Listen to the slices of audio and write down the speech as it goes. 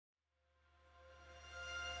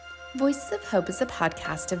Voices of Hope is a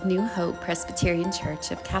podcast of New Hope Presbyterian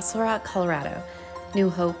Church of Castle Rock, Colorado. New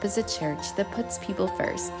Hope is a church that puts people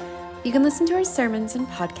first. You can listen to our sermons and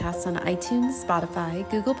podcasts on iTunes, Spotify,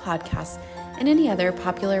 Google Podcasts, and any other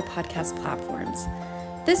popular podcast platforms.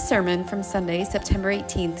 This sermon from Sunday, September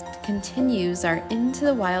 18th, continues our Into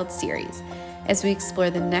the Wild series as we explore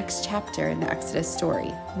the next chapter in the Exodus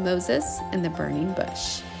story, Moses and the burning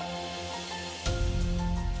bush.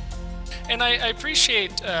 And I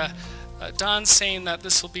appreciate Don saying that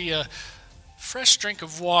this will be a fresh drink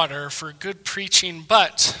of water for good preaching,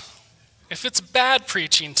 but if it's bad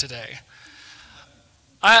preaching today,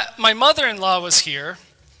 my mother-in-law was here,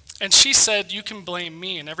 and she said, "You can blame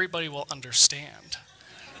me and everybody will understand."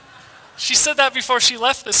 She said that before she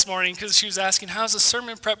left this morning because she was asking, "How's the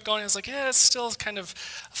sermon prep going?" I was like, "Yeah, it's still kind of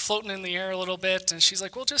floating in the air a little bit." And she's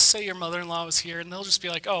like, "Well, just say your mother-in-law was here," and they'll just be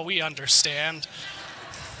like, "Oh, we understand."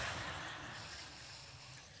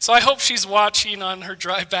 So I hope she's watching on her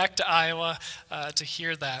drive back to Iowa to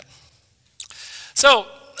hear that. So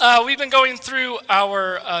we've been going through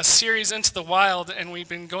our series Into the Wild, and we've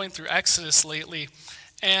been going through Exodus lately.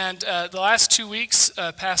 And the last 2 weeks,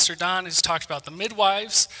 Pastor Don has talked about the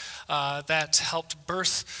midwives that helped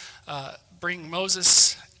bring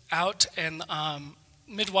Moses out, and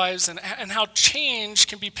midwives, and how change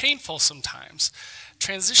can be painful sometimes.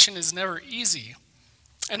 Transition is never easy.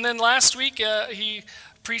 And then last week, he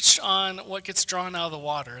preached on what gets drawn out of the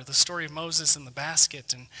water, the story of Moses in the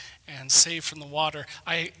basket and saved from the water.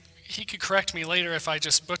 He could correct me later if I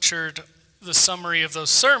just butchered the summary of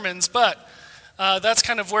those sermons, but that's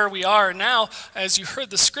kind of where we are now. As you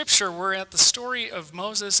heard the scripture, we're at the story of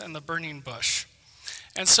Moses and the burning bush.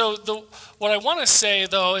 And so what I want to say,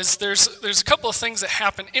 though, is there's a couple of things that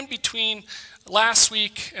happen in between last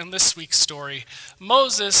week and this week's story.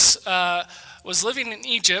 Moses was living in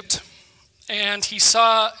Egypt, and he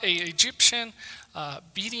saw an Egyptian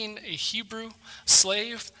beating a Hebrew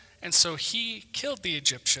slave, and so he killed the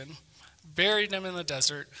Egyptian, buried him in the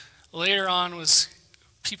desert. Later on,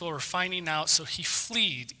 people were finding out, so he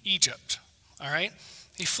fled Egypt. All right,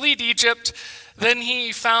 he fled Egypt. Then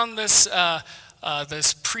he found this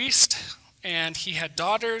priest, and he had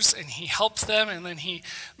daughters, and he helped them, and then he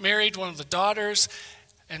married one of the daughters,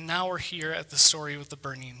 and now we're here at the story with the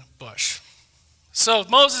burning bush. So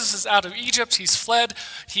Moses is out of Egypt, he's fled,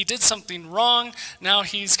 he did something wrong, now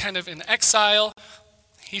he's kind of in exile.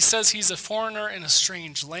 He says he's a foreigner in a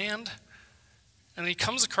strange land, and he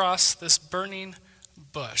comes across this burning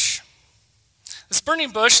bush. This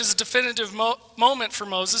burning bush is a definitive moment for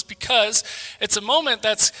Moses because it's a moment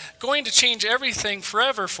that's going to change everything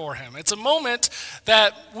forever for him. It's a moment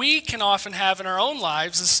that we can often have in our own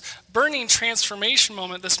lives, this burning transformation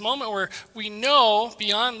moment, this moment where we know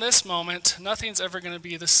beyond this moment, nothing's ever going to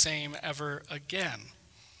be the same ever again.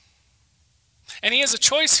 And he has a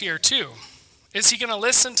choice here too. Is he going to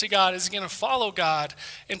listen to God? Is he going to follow God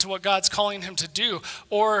into what God's calling him to do?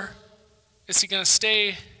 Or is he going to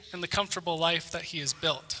stay in the comfortable life that he has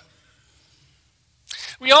built?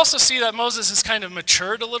 We also see that Moses has kind of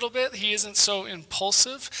matured a little bit. He isn't so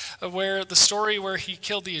impulsive, where the story where he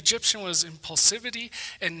killed the Egyptian was impulsivity,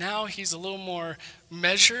 and now he's a little more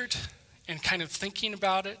measured and kind of thinking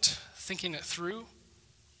about it, thinking it through.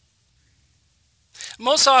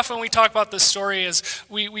 Most often we talk about this story as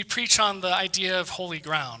we preach on the idea of holy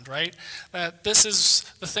ground, right? That this is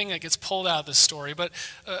the thing that gets pulled out of this story, but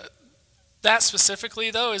that specifically,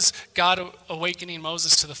 though, is God awakening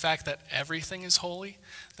Moses to the fact that everything is holy,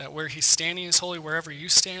 that where he's standing is holy, wherever you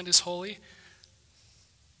stand is holy.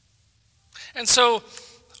 And so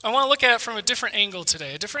I want to look at it from a different angle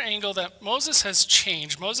today, a different angle that Moses has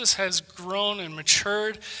changed. Moses has grown and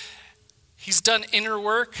matured. He's done inner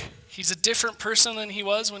work. He's a different person than he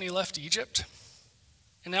was when he left Egypt.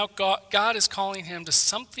 And now God is calling him to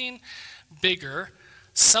something bigger,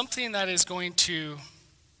 something that is going to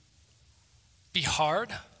be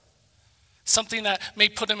hard, something that may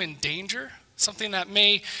put him in danger, something that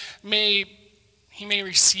he may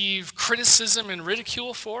receive criticism and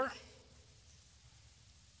ridicule for.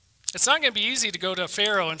 It's not going to be easy to go to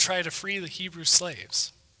Pharaoh and try to free the Hebrew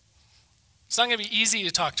slaves. It's not going to be easy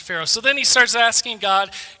to talk to Pharaoh. So then he starts asking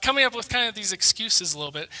God, coming up with kind of these excuses a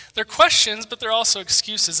little bit. They're questions, but they're also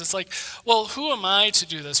excuses. It's like, well, who am I to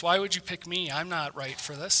do this? Why would you pick me? I'm not right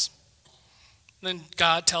for this. Then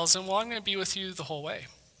God tells him, well, I'm going to be with you the whole way.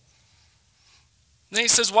 And then he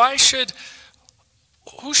says,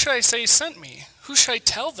 who should I say sent me? Who should I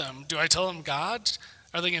tell them? Do I tell them God?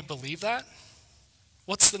 Are they going to believe that?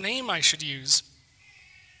 What's the name I should use?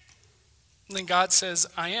 And then God says,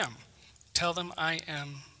 I am. Tell them I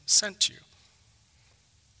am sent you.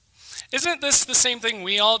 Isn't this the same thing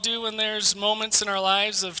we all do when there's moments in our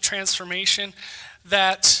lives of transformation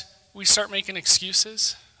that we start making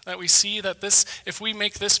excuses? That we see that if we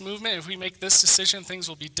make this movement, if we make this decision, things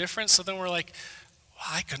will be different. So then we're like,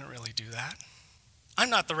 well, I couldn't really do that. I'm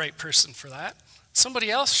not the right person for that.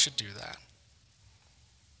 Somebody else should do that.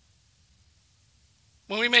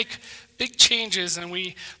 When we make big changes and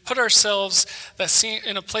we put ourselves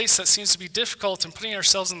in a place that seems to be difficult and putting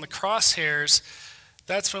ourselves in the crosshairs,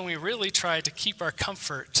 that's when we really try to keep our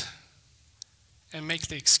comfort and make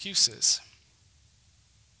the excuses.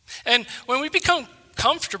 And when we become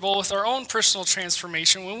comfortable with our own personal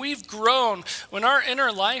transformation, when we've grown, when our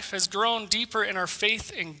inner life has grown deeper in our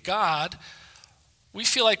faith in God, we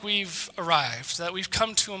feel like we've arrived, that we've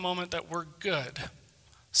come to a moment that we're good.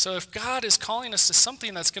 So if God is calling us to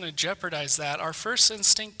something that's going to jeopardize that, our first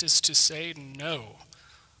instinct is to say, no,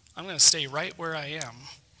 I'm going to stay right where I am.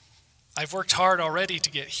 I've worked hard already to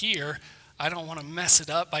get here. I don't want to mess it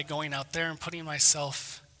up by going out there and putting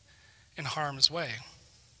myself in harm's way.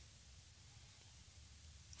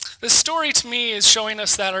 This story to me is showing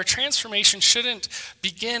us that our transformation shouldn't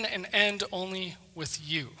begin and end only with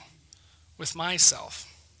you, with myself,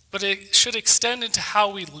 but it should extend into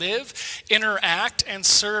how we live, interact, and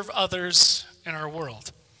serve others in our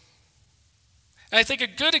world. And I think a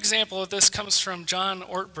good example of this comes from John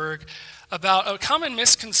Ortberg about a common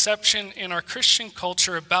misconception in our Christian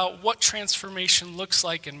culture about what transformation looks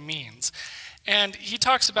like and means. And he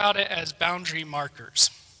talks about it as boundary markers.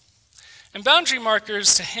 And boundary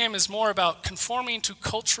markers to him is more about conforming to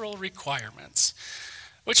cultural requirements,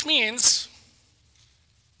 which means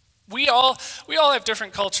we all have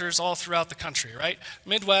different cultures all throughout the country, right?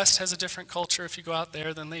 Midwest has a different culture if you go out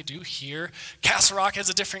there than they do here. Castle Rock has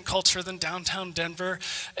a different culture than downtown Denver.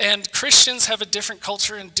 And Christians have a different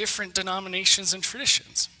culture and different denominations and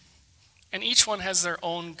traditions. And each one has their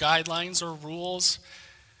own guidelines or rules.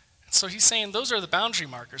 So he's saying those are the boundary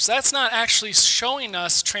markers. That's not actually showing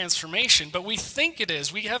us transformation, but we think it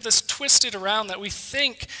is. We have this twisted around that we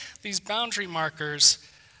think these boundary markers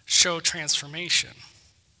show transformation.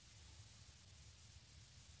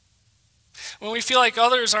 When we feel like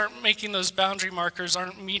others aren't making those boundary markers,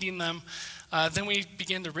 aren't meeting them, then we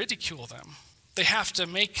begin to ridicule them. They have to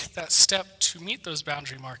make that step to meet those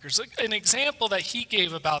boundary markers. An example that he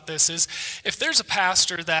gave about this is if there's a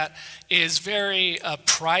pastor that is very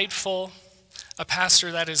prideful, a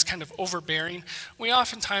pastor that is kind of overbearing, we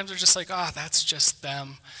oftentimes are just like, that's just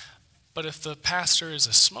them. But if the pastor is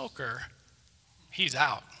a smoker, he's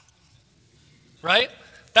out, right?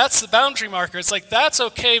 That's the boundary marker. It's like, that's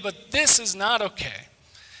okay, but this is not okay.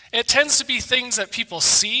 It tends to be things that people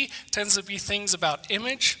see, tends to be things about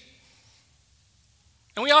image.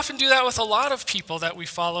 And we often do that with a lot of people that we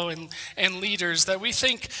follow and leaders, that we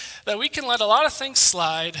think that we can let a lot of things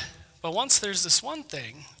slide, but once there's this one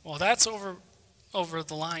thing, well, that's over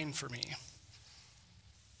the line for me.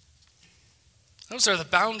 Those are the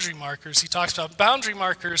boundary markers he talks about. Boundary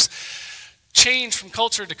markers change from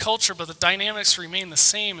culture to culture, but the dynamics remain the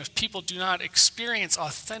same. If people do not experience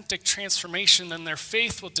authentic transformation, then their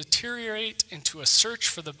faith will deteriorate into a search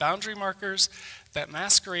for the boundary markers that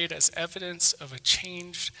masquerade as evidence of a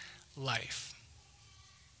changed life.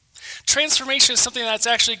 Transformation is something that's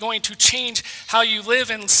actually going to change how you live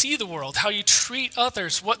and see the world, how you treat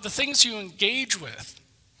others, the things you engage with.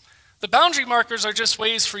 The boundary markers are just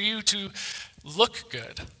ways for you to look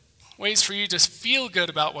good, ways for you to feel good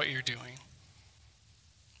about what you're doing.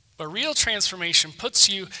 But real transformation puts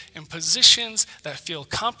you in positions that feel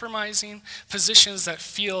compromising, positions that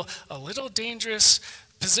feel a little dangerous,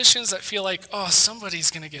 positions that feel like,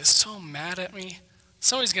 somebody's going to get so mad at me.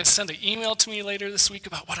 Somebody's going to send an email to me later this week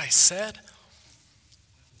about what I said.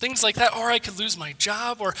 Things like that, or I could lose my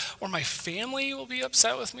job, or my family will be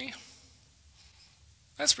upset with me.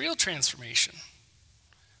 That's real transformation.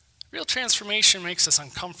 Real transformation makes us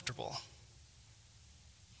uncomfortable.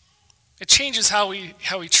 It changes how we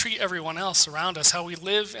treat everyone else around us, how we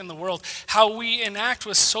live in the world, how we enact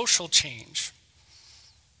with social change.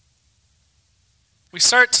 We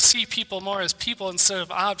start to see people more as people instead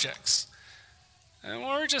of objects. And when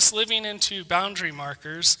we're just living into boundary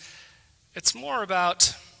markers, it's more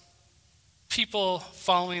about people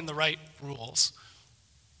following the right rules.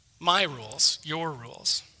 My rules, your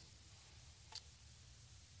rules.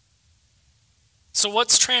 So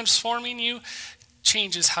what's transforming you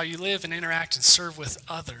changes how you live and interact and serve with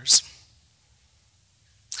others.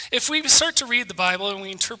 If we start to read the Bible and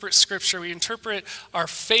we interpret Scripture, we interpret our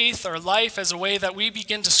faith, our life as a way that we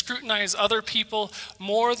begin to scrutinize other people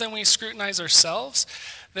more than we scrutinize ourselves,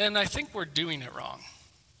 then I think we're doing it wrong.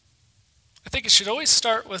 I think it should always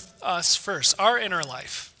start with us first, our inner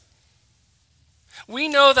life. We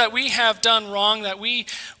know that we have done wrong, that we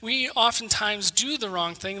oftentimes do the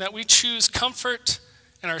wrong thing, that we choose comfort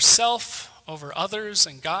in ourselves over others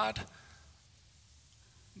and God.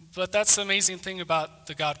 But that's the amazing thing about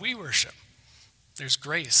the God we worship. There's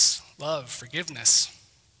grace, love, forgiveness.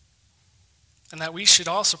 And that we should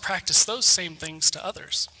also practice those same things to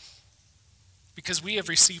others because we have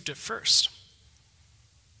received it first.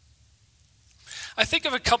 I think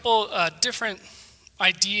of a couple different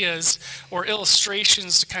ideas or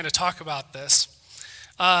illustrations to kind of talk about this.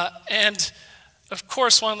 And of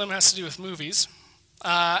course, one of them has to do with movies.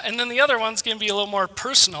 And then the other one's going to be a little more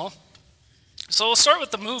personal. So we'll start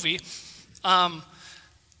with the movie.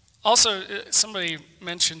 Also, somebody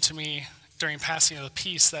mentioned to me during passing of the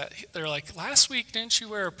peace that they're like, last week, didn't you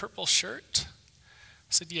wear a purple shirt? I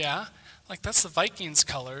said, yeah. Like, that's the Vikings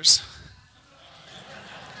colors.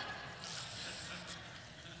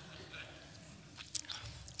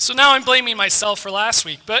 So now I'm blaming myself for last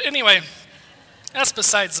week. But anyway, that's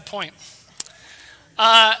besides the point.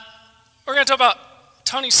 We're going to talk about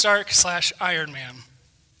Tony Stark / Iron Man.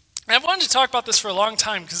 And I've wanted to talk about this for a long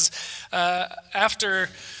time because how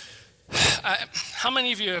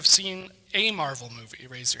many of you have seen a Marvel movie?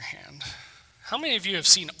 Raise your hand. How many of you have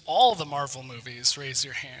seen all the Marvel movies? Raise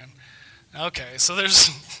your hand. Okay, so I'm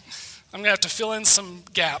going to have to fill in some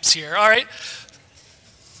gaps here. All right.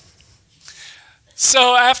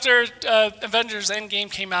 So after Avengers Endgame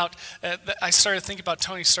came out, I started thinking about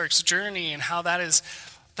Tony Stark's journey and how that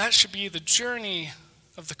should be the journey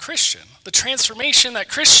of the Christian, the transformation that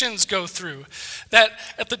Christians go through. That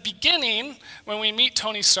at the beginning, when we meet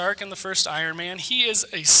Tony Stark in the first Iron Man, he is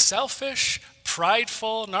a selfish,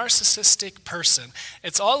 prideful, narcissistic person.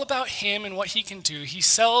 It's all about him and what he can do. He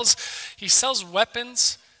sells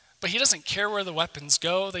weapons, but he doesn't care where the weapons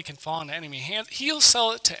go. They can fall into enemy hands. He'll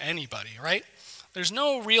sell it to anybody, right? There's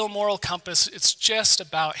no real moral compass. It's just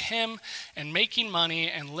about him and making money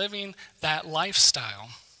and living that lifestyle.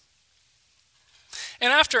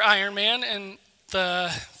 And after Iron Man and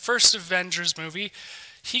the first Avengers movie,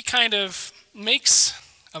 he kind of makes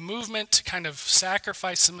a movement to kind of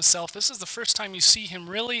sacrifice himself. This is the first time you see him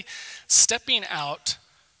really stepping out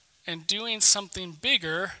and doing something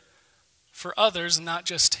bigger for others, not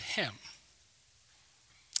just him.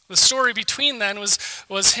 The story between then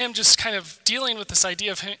was him just kind of dealing with this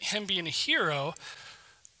idea of him being a hero,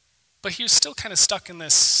 but he was still kind of stuck in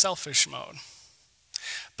this selfish mode.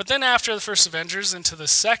 But then after the first Avengers into the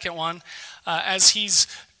second one, as he's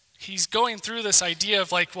going through this idea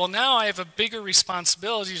of like, well, now I have a bigger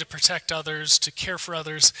responsibility to protect others, to care for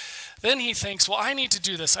others. Then he thinks, well, I need to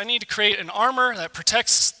do this. I need to create an armor that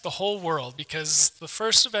protects the whole world because the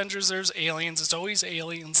first Avengers, there's aliens. It's always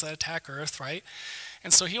aliens that attack Earth, right?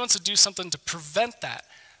 And so he wants to do something to prevent that.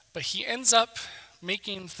 But he ends up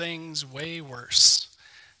making things way worse.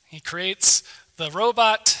 He creates the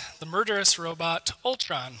robot, the murderous robot,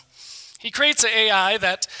 Ultron. He creates an AI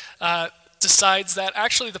that decides that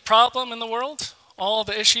actually the problem in the world, all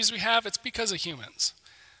the issues we have, it's because of humans.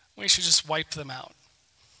 We should just wipe them out.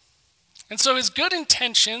 And so his good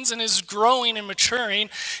intentions and his growing and maturing,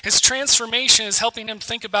 his transformation is helping him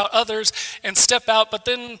think about others and step out, but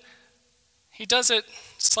then he does it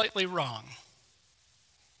slightly wrong.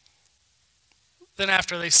 Then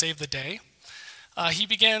after they save the day, he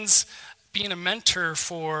begins being a mentor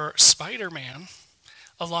for Spider-Man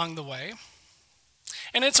along the way.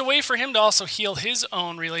 And it's a way for him to also heal his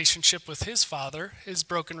own relationship with his father, his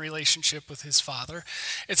broken relationship with his father.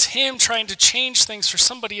 It's him trying to change things for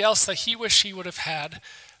somebody else that he wished he would have had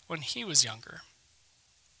when he was younger.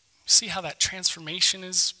 See how that transformation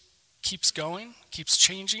keeps going, keeps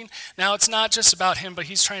changing? Now it's not just about him, but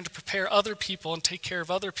he's trying to prepare other people and take care of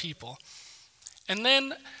other people. And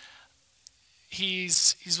then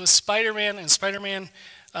he's with Spider-Man, and Spider-Man,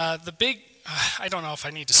 I don't know if I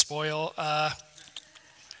need to spoil.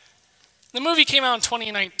 The movie came out in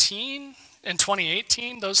 2019 and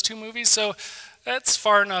 2018, those two movies, so that's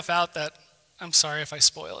far enough out that I'm sorry if I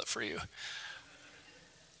spoil it for you.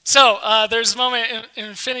 So there's a moment in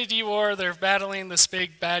Infinity War, they're battling this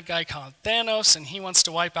big bad guy called Thanos, and he wants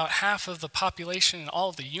to wipe out half of the population in all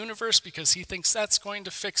of the universe because he thinks that's going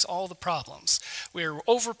to fix all the problems. We're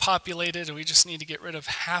overpopulated and we just need to get rid of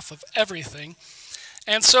half of everything.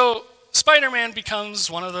 And so Spider-Man becomes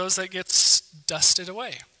one of those that gets dusted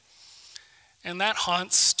away. And that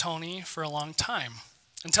haunts Tony for a long time,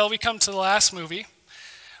 until we come to the last movie,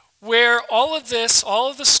 where all of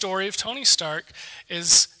the story of Tony Stark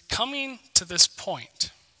is coming to this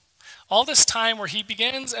point. All this time where he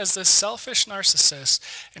begins as this selfish narcissist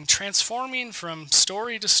and transforming from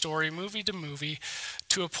story to story, movie to movie,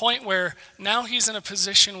 to a point where now he's in a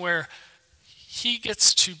position where he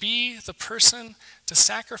gets to be the person to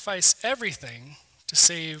sacrifice everything to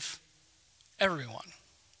save everyone.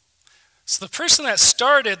 So the person that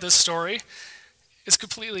started this story is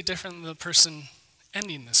completely different than the person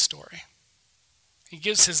ending this story. He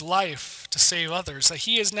gives his life to save others. That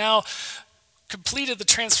he has now completed the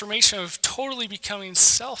transformation of totally becoming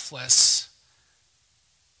selfless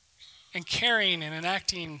and caring and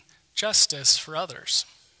enacting justice for others.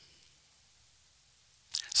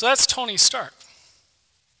 So that's Tony Stark.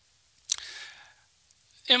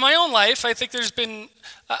 In my own life, I think there's been,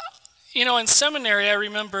 in seminary, I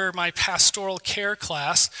remember my pastoral care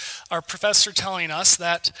class, our professor telling us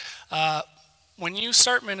that when you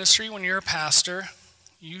start ministry, when you're a pastor,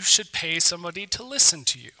 you should pay somebody to listen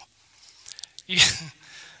to you.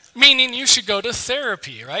 Meaning you should go to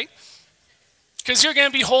therapy, right? Because you're going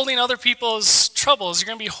to be holding other people's troubles. You're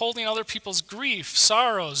going to be holding other people's grief,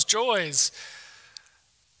 sorrows, joys,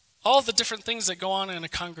 all the different things that go on in a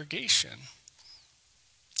congregation.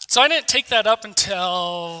 So I didn't take that up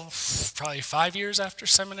until probably 5 years after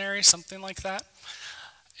seminary, something like that.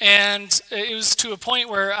 And it was to a point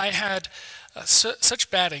where I had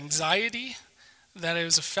such bad anxiety that it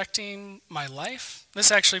was affecting my life.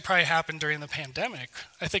 This actually probably happened during the pandemic.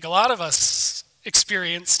 I think a lot of us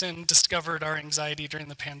experienced and discovered our anxiety during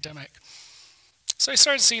the pandemic. So I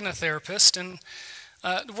started seeing a therapist and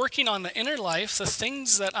working on the inner life, the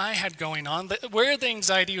things that I had going on, where the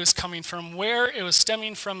anxiety was coming from, where it was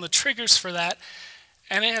stemming from, the triggers for that,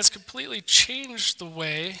 and it has completely changed the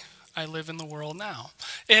way I live in the world now.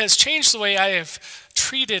 It has changed the way I have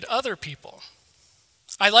treated other people.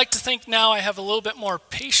 I like to think now I have a little bit more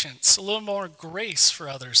patience, a little more grace for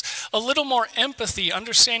others, a little more empathy,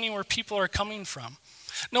 understanding where people are coming from.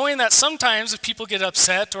 Knowing that sometimes if people get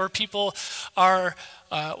upset or people are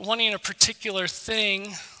wanting a particular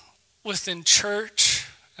thing within church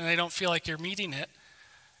and they don't feel like you're meeting it,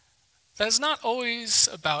 that is not always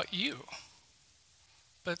about you,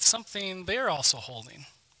 but it's something they're also holding.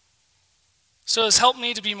 So it's helped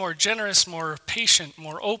me to be more generous, more patient,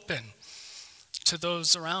 more open to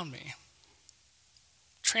those around me.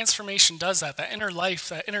 Transformation does that. That inner life,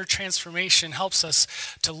 that inner transformation helps us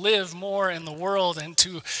to live more in the world and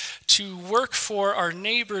to work for our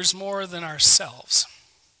neighbors more than ourselves.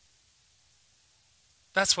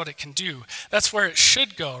 That's what it can do. That's where it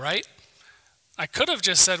should go, right? I could have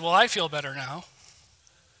just said, well, I feel better now.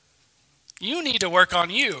 You need to work on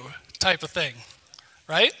you type of thing,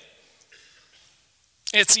 right?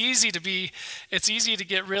 It's easy to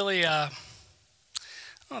get really, I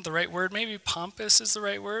don't know the right word, maybe pompous is the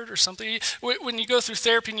right word or something. When you go through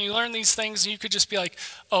therapy and you learn these things, you could just be like,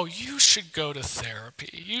 oh, you should go to therapy.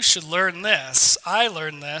 You should learn this. I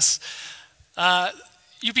learned this.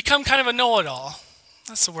 You become kind of a know-it-all.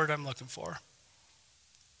 That's the word I'm looking for.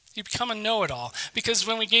 You become a know-it-all. Because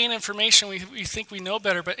when we gain information, we think we know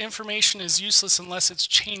better, but information is useless unless it's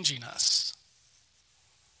changing us.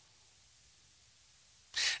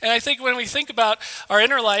 And I think when we think about our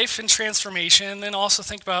inner life and transformation, and then also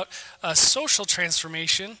think about social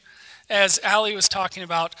transformation, as Allie was talking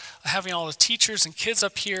about having all the teachers and kids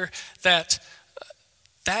up here, that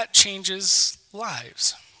changes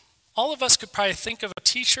lives. All of us could probably think of a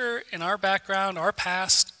teacher in our background, our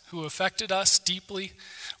past, who affected us deeply,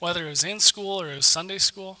 whether it was in school or it was Sunday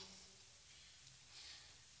school.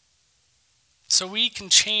 So we can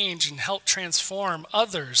change and help transform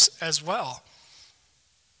others as well.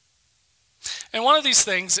 And one of these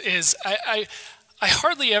things is, I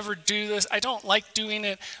hardly ever do this. I don't like doing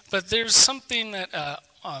it, but there's something that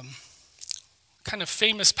kind of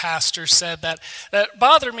famous pastor said that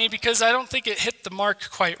bothered me because I don't think it hit the mark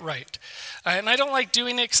quite right. And I don't like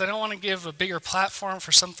doing it because I don't want to give a bigger platform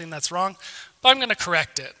for something that's wrong, but I'm going to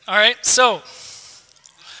correct it. All right? So,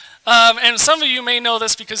 and some of you may know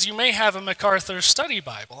this because you may have a MacArthur Study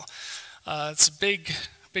Bible. It's a big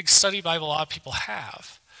study Bible a lot of people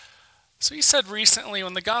have. So he said recently,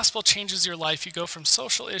 when the gospel changes your life, you go from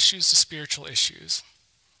social issues to spiritual issues.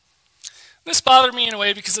 This bothered me in a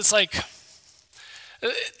way because it's like,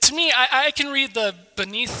 to me, I can read the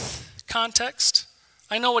beneath context.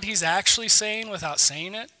 I know what he's actually saying without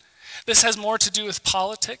saying it. This has more to do with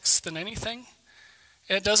politics than anything.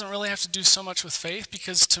 It doesn't really have to do so much with faith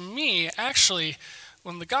because to me, actually,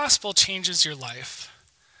 when the gospel changes your life,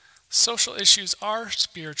 social issues are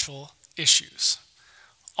spiritual issues.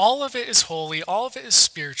 All of it is holy, all of it is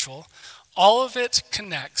spiritual, all of it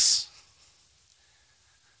connects,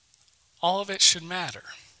 all of it should matter.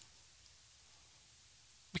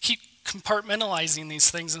 We keep compartmentalizing these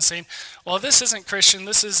things and saying, well, this isn't Christian,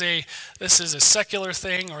 this is a secular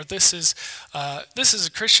thing, or this is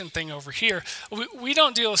a Christian thing over here. We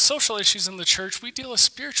don't deal with social issues in the church, we deal with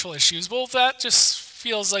spiritual issues. Well, that just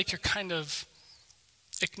feels like you're kind of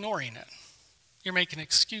ignoring it. You're making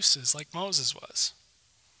excuses like Moses was.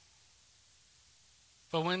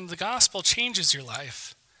 But when the gospel changes your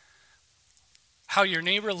life, how your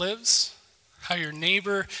neighbor lives, how your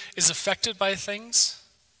neighbor is affected by things,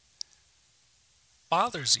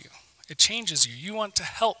 bothers you. It changes you. You want to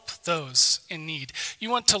help those in need. You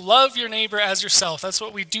want to love your neighbor as yourself. That's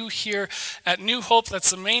what we do here at New Hope.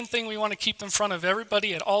 That's the main thing we want to keep in front of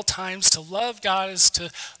everybody at all times. To love God is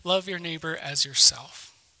to love your neighbor as yourself.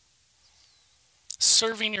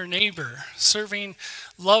 Serving your neighbor, serving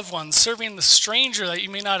loved ones, serving the stranger that you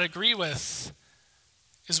may not agree with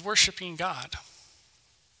is worshiping God.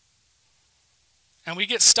 And we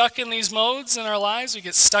get stuck in these modes in our lives. We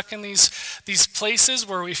get stuck in these places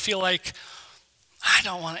where we feel like, I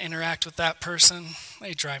don't want to interact with that person.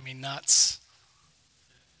 They drive me nuts.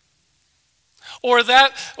 Or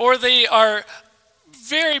they are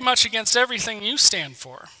very much against everything you stand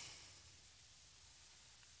for.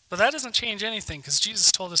 But that doesn't change anything because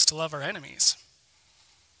Jesus told us to love our enemies.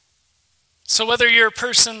 So whether you're a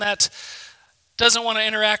person that doesn't want to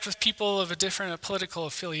interact with people of a different political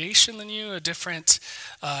affiliation than you, a different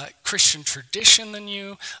Christian tradition than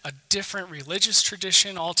you, a different religious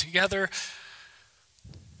tradition altogether,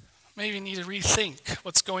 maybe you need to rethink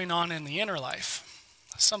what's going on in the inner life.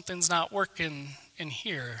 Something's not working in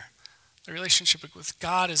here. The relationship with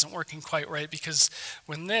God isn't working quite right, because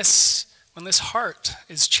when this heart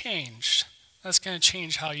is changed, that's going to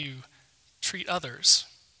change how you treat others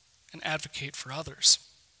and advocate for others.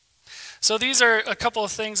 So these are a couple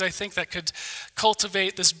of things I think that could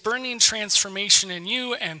cultivate this burning transformation in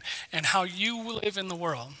you and how you live in the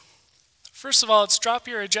world. First of all, it's drop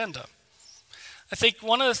your agenda. I think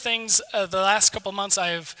one of the things the last couple of months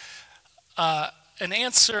an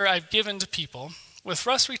answer I've given to people, with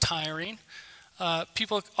Russ retiring,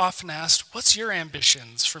 people often ask, what's your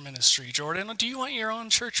ambitions for ministry, Jordan? Do you want your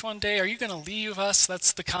own church one day? Are you going to leave us?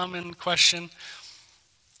 That's the common question.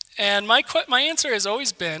 And my answer has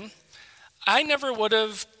always been, I never would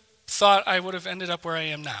have thought I would have ended up where I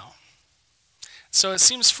am now. So it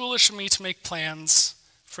seems foolish of me to make plans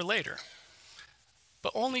for later,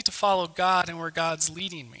 but only to follow God and where God's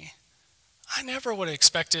leading me. I never would have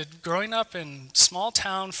expected, growing up in small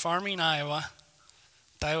town farming Iowa,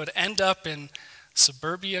 that I would end up in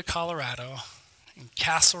suburbia, Colorado, in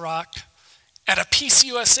Castle Rock, at a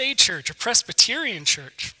PCUSA church, a Presbyterian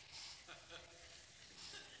church.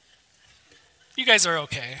 You guys are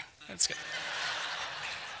okay. That's good.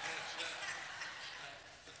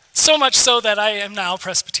 So much so that I am now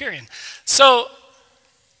Presbyterian. So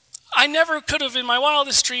I never could have in my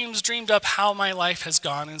wildest dreams dreamed up how my life has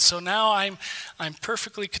gone. And so now I'm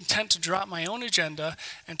perfectly content to drop my own agenda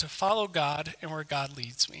and to follow God and where God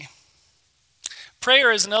leads me. Prayer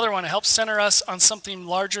is another one. It helps center us on something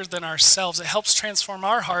larger than ourselves. It helps transform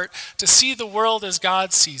our heart to see the world as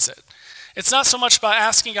God sees it. It's not so much about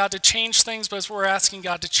asking God to change things, but we're asking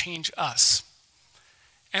God to change us.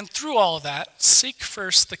 And through all of that, seek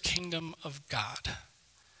first the kingdom of God.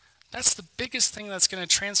 That's the biggest thing that's going to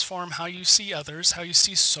transform how you see others, how you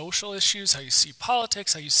see social issues, how you see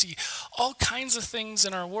politics, how you see all kinds of things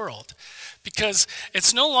in our world. Because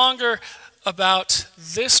it's no longer about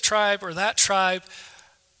this tribe or that tribe,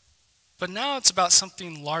 but now it's about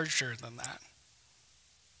something larger than that.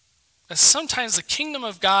 Sometimes the kingdom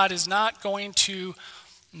of God is not going to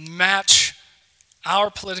match our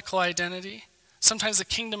political identity. Sometimes the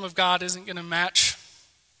kingdom of God isn't going to match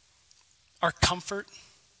our comfort.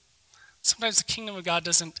 Sometimes the kingdom of God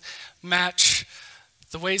doesn't match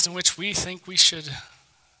the ways in which we think we should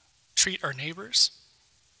treat our neighbors.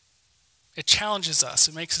 It challenges us.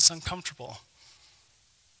 It makes us uncomfortable.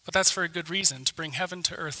 But that's for a good reason, to bring heaven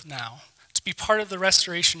to earth now. To be part of the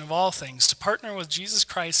restoration of all things, to partner with Jesus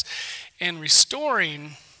Christ in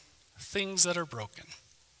restoring things that are broken.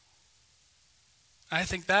 I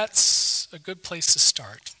think that's a good place to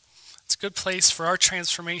start. It's a good place for our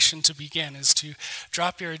transformation to begin, is to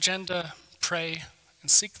drop your agenda, pray, and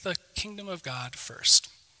seek the kingdom of God first.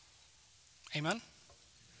 Amen?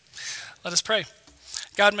 Let us pray.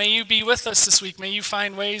 God, may you be with us this week. May you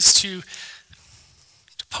find ways to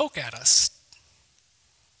poke at us,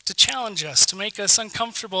 to challenge us, to make us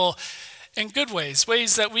uncomfortable in good ways,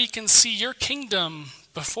 ways that we can see your kingdom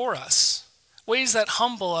before us, ways that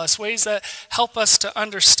humble us, ways that help us to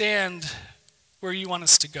understand where you want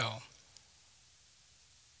us to go.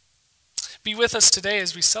 Be with us today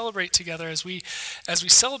as we celebrate together, as we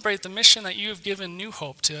celebrate the mission that you have given New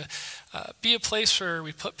Hope to be a place where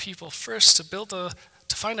we put people first,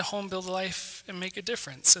 to find a home, build a life, and make a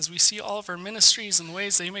difference. As we see all of our ministries and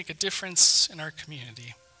ways they make a difference in our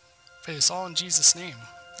community. Pray this all in Jesus' name.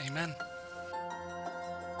 Amen.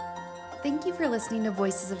 Thank you for listening to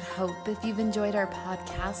Voices of Hope. If you've enjoyed our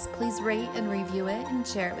podcast, please rate and review it and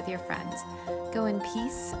share it with your friends. Go in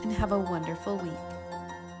peace and have a wonderful week.